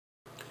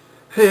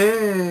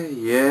Hey,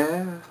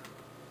 yeah. Yeah.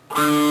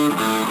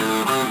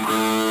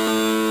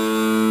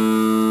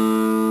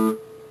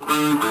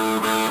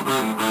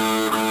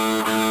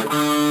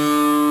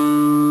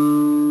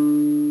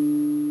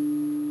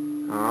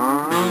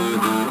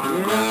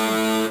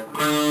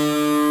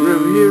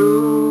 Reviews.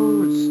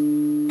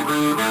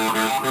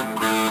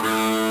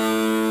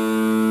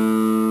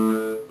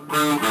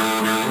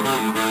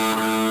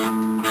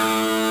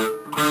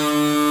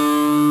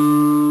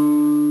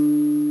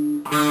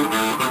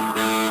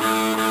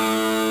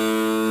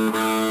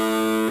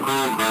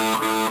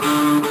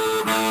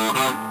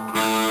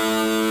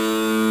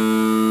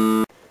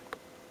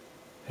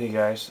 Hey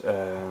guys,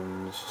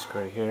 this is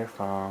Gray here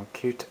from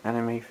Cute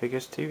Anime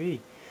Figures TV.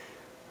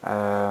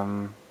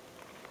 I'm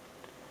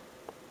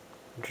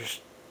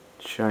just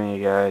showing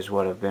you guys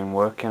what I've been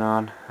working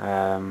on.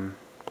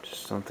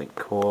 Just something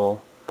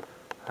cool.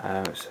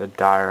 It's a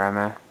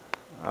diorama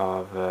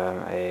of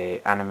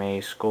a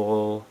anime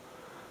school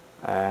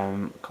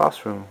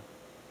classroom.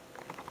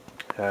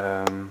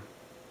 It's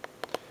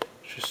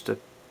just a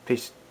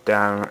piece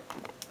down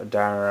a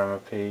diorama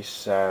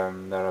piece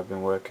that I've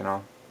been working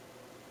on.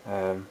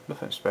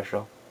 Nothing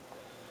special,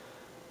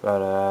 but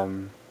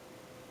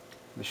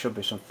there should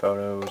be some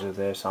photos of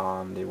this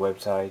on the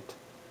website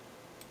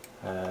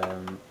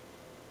on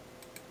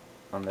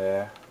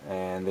there,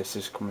 and this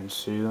is coming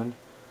soon.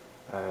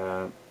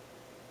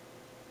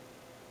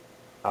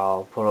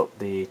 I'll put up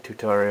the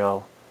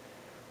tutorial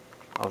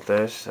of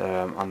this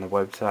on the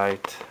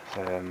website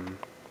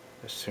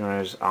as soon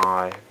as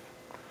I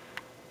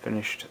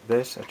finished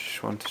this. I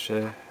just wanted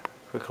to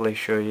quickly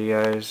show you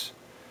guys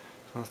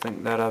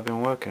something that I've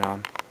been working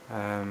on.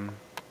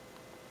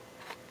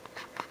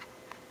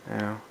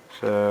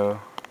 So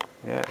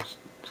yeah,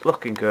 it's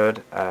looking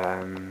good.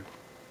 As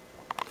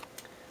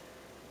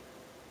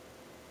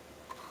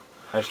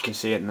you can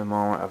see at the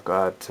moment, I've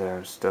got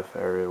stuff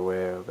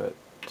everywhere. I've got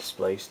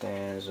display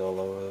stands all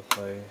over the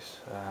place,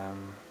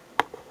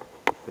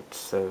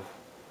 bits of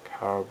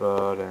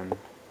cardboard and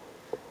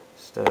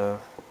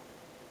stuff,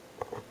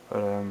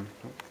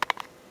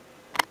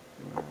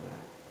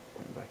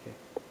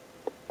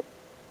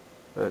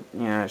 but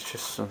yeah, it's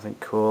just something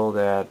cool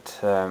that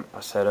I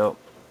set up.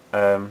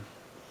 I'm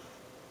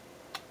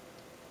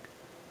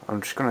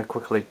just going to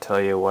quickly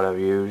tell you what I've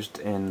used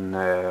in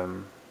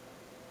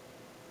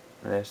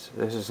this.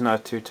 This is not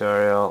a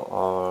tutorial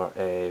or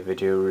a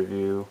video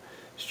review.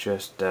 It's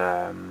just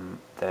that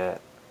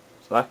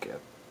it's like a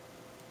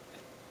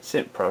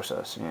simple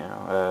process,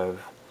 of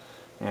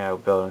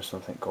building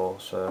something cool.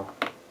 So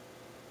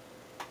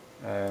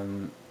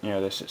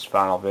this is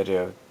final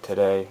video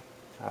today.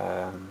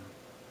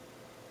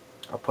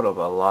 I put up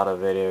a lot of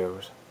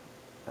videos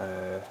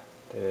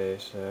today,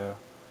 so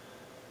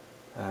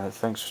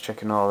thanks for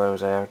checking all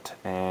those out,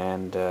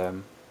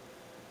 and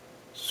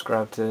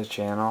subscribe to the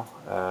channel.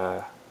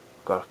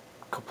 Got a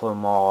couple of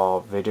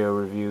more video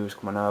reviews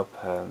coming up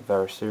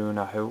very soon,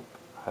 I hope.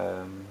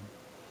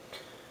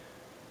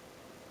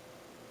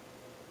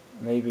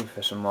 Maybe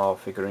for some more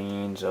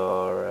figurines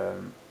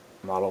or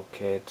model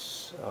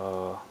kits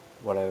or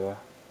whatever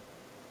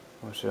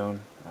soon.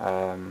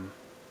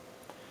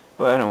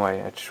 But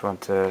anyway, I just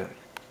want to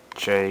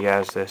show you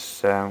guys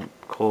this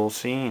cool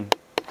scenery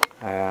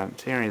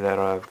that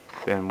I've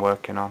been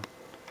working on.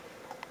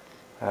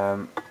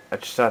 I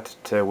just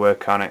started to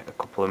work on it a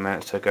couple of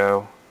minutes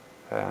ago,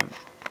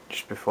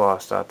 just before I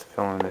started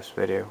filming this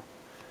video.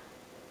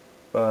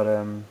 But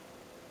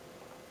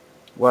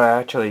what I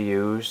actually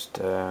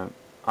used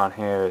on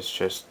here is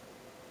just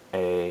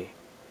a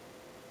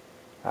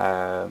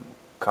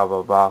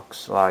cardboard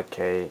box, like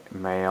a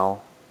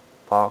mail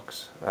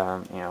box,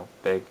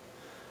 big,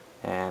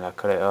 and I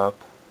cut it up,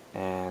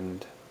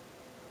 and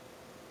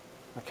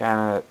I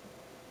kind of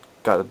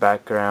got the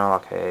background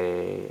like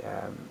a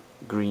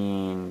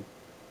green,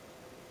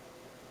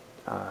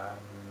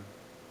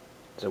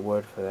 there's a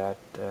word for that,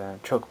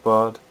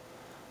 chalkboard.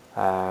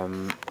 As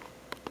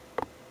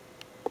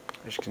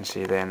you can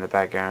see there in the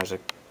background is a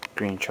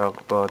green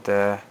chalkboard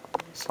there.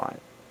 It's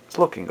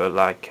looking good,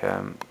 like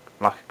a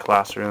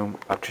classroom.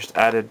 I've just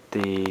added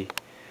the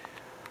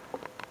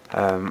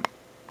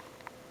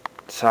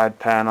side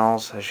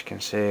panels, as you can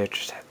see. I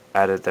just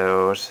added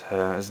those.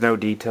 There's no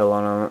detail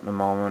on them at the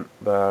moment,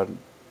 but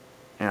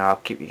I'll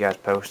keep you guys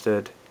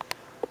posted.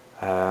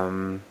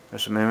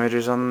 There's some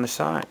images on the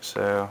site,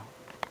 so,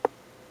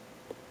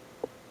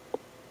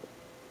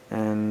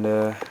 and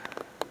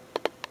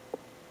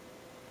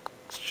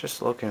it's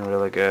just looking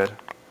really good.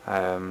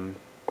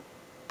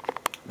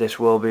 This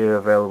will be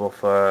available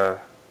for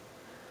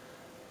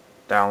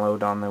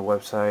download on the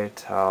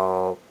website.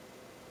 I'll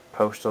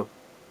post up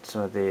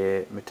some of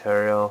the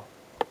material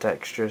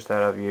textures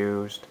that I've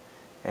used,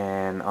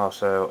 and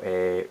also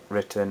a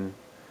written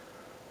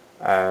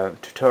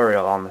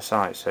tutorial on the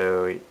site,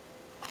 so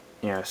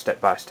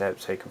step by step,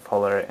 so you can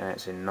follow it, and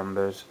it's in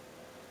numbers.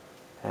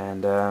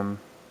 And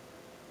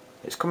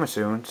it's coming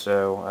soon,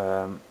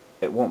 so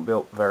it won't be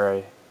up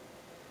very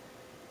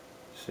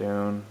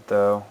soon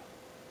though,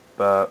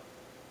 but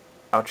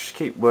I'll just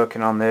keep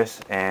working on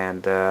this,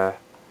 and I'll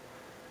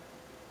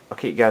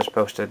keep you guys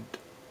posted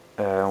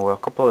with a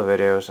couple of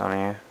videos on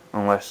here,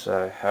 unless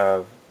I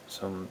have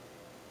some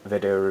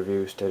video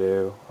reviews to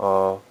do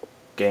or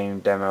game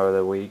demo of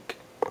the week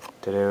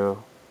to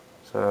do.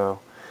 So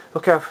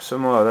look out for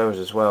some more of those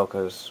as well,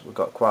 because we've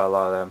got quite a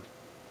lot of them.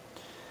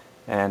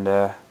 And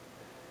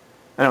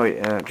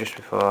anyway, just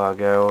before I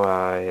go,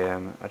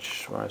 I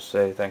just want to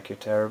say thank you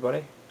to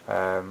everybody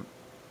for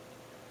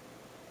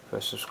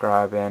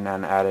subscribing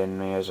and adding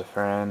me as a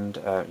friend.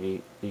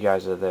 You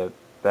guys are the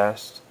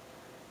best.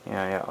 You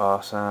know, you're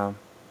awesome.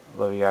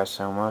 Love you guys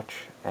so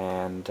much.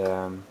 And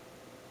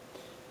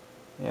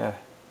yeah,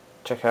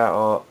 check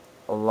out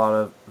a lot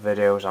of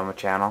videos on my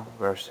channel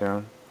very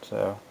soon.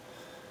 So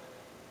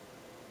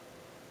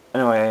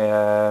anyway,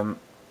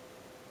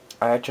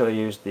 I actually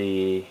used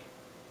the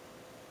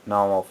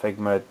normal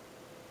Figma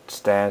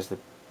stands, the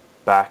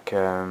back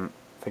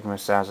Figma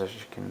stands, as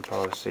you can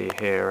probably see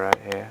here, right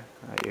here.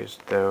 I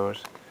used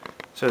those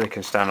so they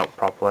can stand up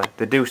properly.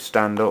 They do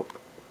stand up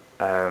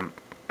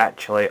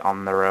actually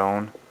on their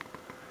own,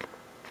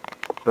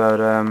 but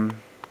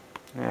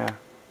yeah,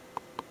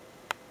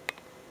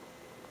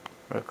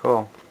 very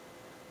cool.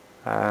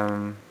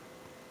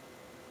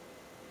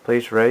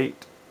 Please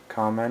rate,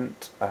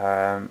 comment,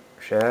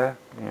 share.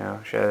 You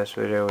know, share this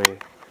video with your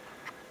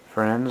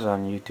friends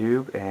on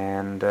YouTube,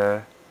 and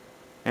you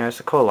know, it's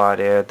a cool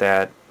idea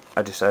that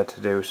I decided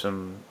to do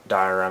some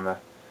diorama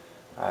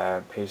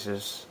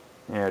pieces.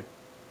 You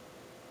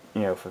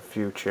know, for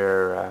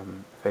future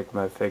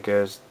Figma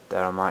figures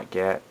that I might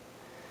get,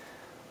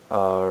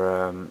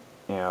 or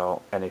you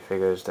know, any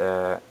figures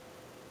that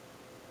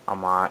I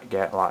might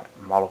get, like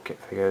model kit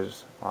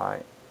figures.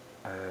 Like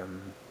I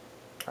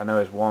know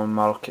there's one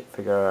model kit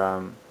figure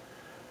I'm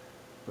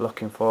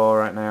looking for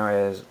right now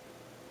is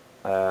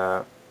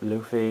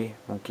Luffy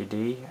Monkey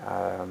D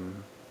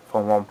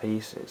from One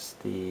Piece. It's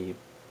the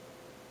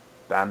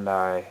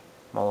Bandai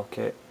model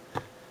kit.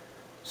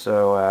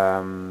 So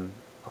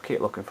I'll keep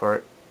looking for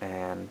it,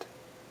 and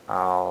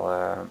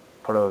I'll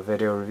put up a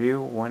video review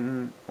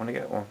when I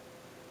get one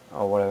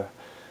or whatever.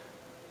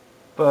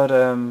 But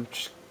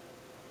just,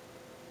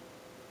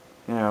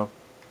 you know,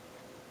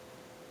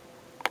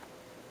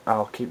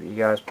 I'll keep you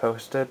guys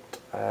posted.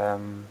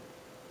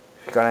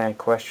 If you got any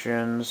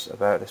questions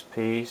about this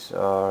piece,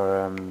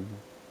 or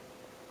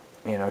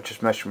you know,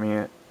 just message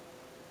me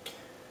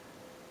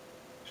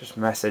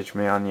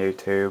on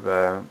YouTube,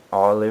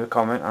 or leave a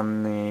comment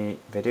on the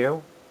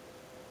video,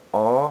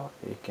 or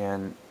you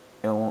can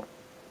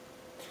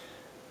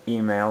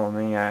email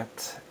me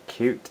at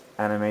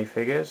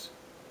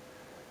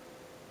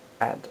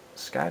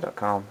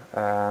cuteanimefigures@sky.com.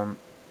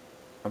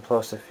 And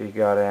plus, if you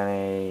got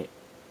any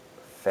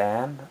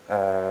fan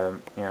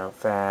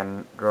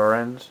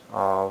drawings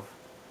of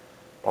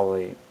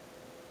probably,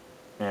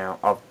 you know,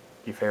 of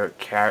your favorite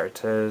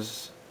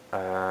characters,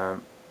 or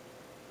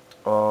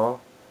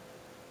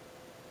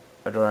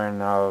a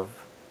drawing of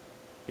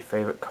your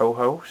favorite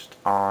co-host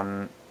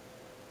on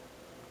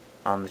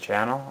the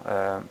channel.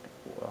 Well,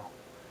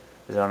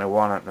 there's only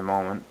one at the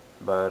moment,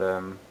 but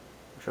I'm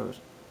sure there's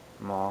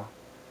more,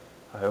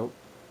 I hope,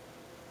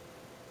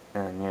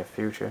 in the near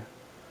future.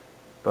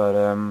 But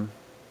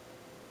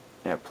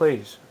yeah,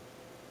 please,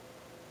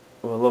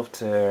 we'd love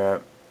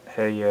to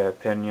hear your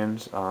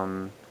opinions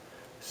on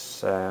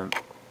this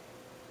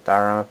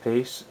diorama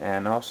piece,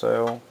 and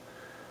also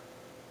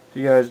if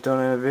you guys done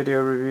any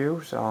video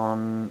reviews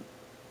on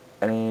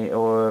any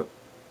other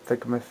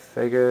Figma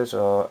figures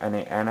or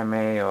any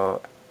anime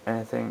or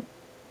anything,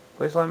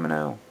 please let me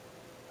know.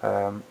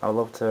 I'd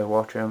love to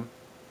watch them,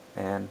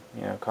 and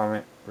you know,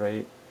 comment,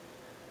 rate,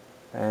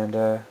 and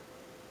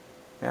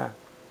yeah.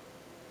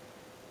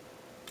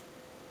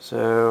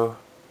 So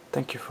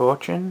thank you for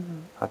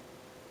watching.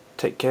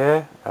 Take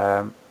care.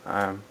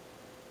 I'm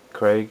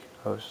Craig,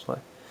 obviously.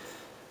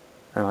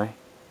 Anyway,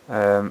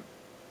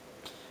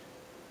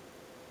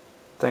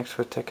 thanks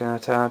for taking the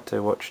time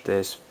to watch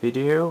this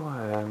video.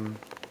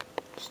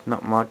 It's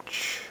not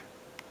much,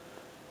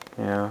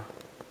 you know.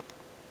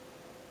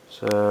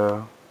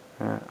 So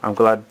I'm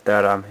glad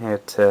that I'm here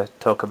to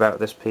talk about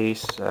this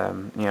piece.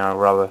 You know, I'd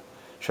rather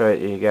show it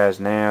to you guys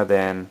now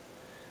than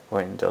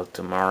wait until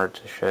tomorrow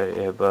to show it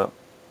to you, but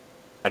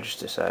I just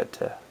decided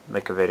to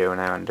make a video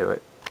now and do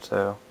it.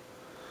 So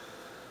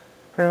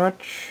pretty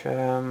much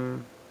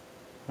when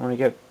we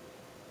get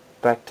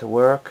back to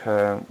work,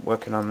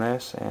 working on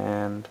this,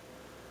 and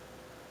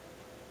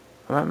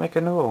I might make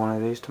another one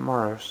of these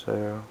tomorrow,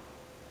 so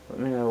let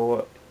me know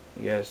what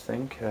you guys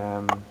think.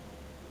 You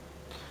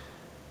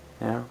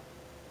know,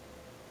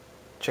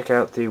 check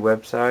out the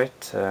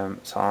website.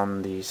 It's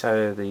on the side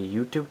of the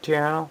YouTube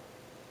channel,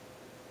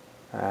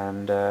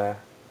 and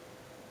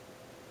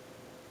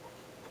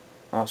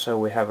also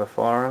we have a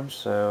forum,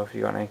 so if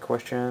you got any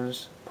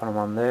questions, put them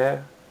on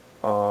there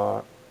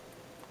or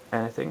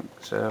anything.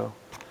 So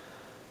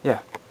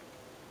yeah,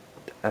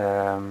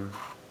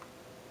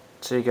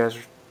 see you guys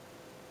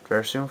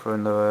very soon for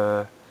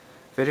another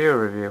video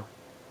review.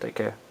 Take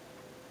care.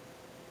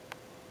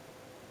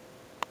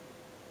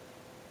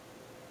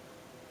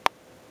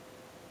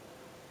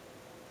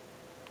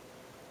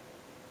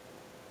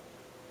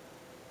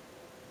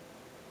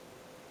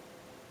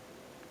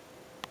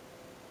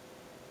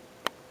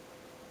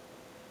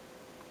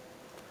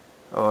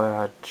 Oh,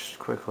 I just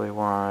quickly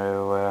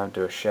want to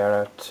do a shout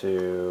out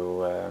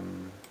to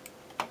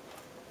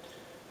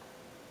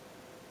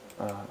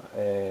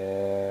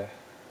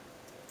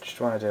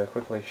just want to do a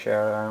quickly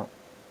shout out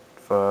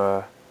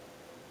for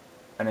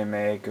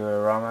Anime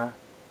Diorama.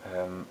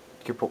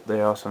 Keep up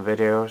the awesome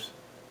videos,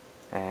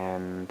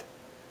 and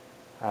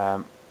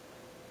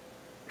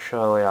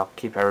surely I'll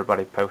keep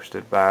everybody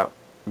posted about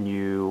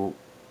new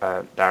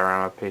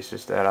diorama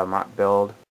pieces that I might build.